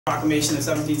Proclamation of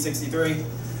 1763,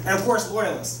 and of course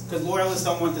Loyalists, because Loyalists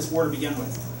don't want this war to begin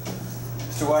with.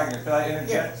 Mr. Wagner, could I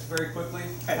interject very quickly?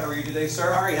 Hey. How are you today,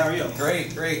 sir? All right, how are you?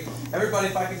 Great, great. Everybody,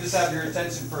 if I could just have your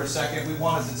attention for a second, we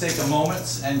wanted to take a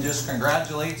moment and just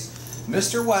congratulate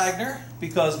Mr. Wagner,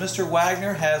 because Mr.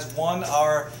 Wagner has won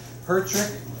our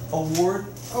Hertrich Award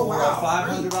for a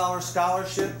 $500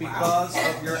 scholarship because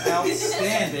of your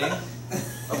outstanding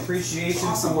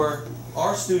appreciation for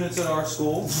our students at our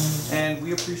school, and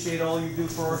we appreciate all you do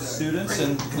for our students,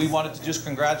 and we wanted to just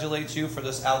congratulate you for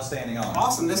this outstanding honor.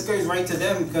 Awesome. This goes right to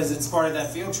them because it's part of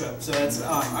that field trip. So it's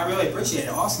I really appreciate it.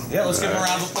 Awesome. Yeah, let's give them a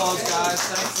round of applause, guys.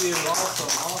 Thank you.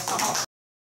 Awesome. Awesome.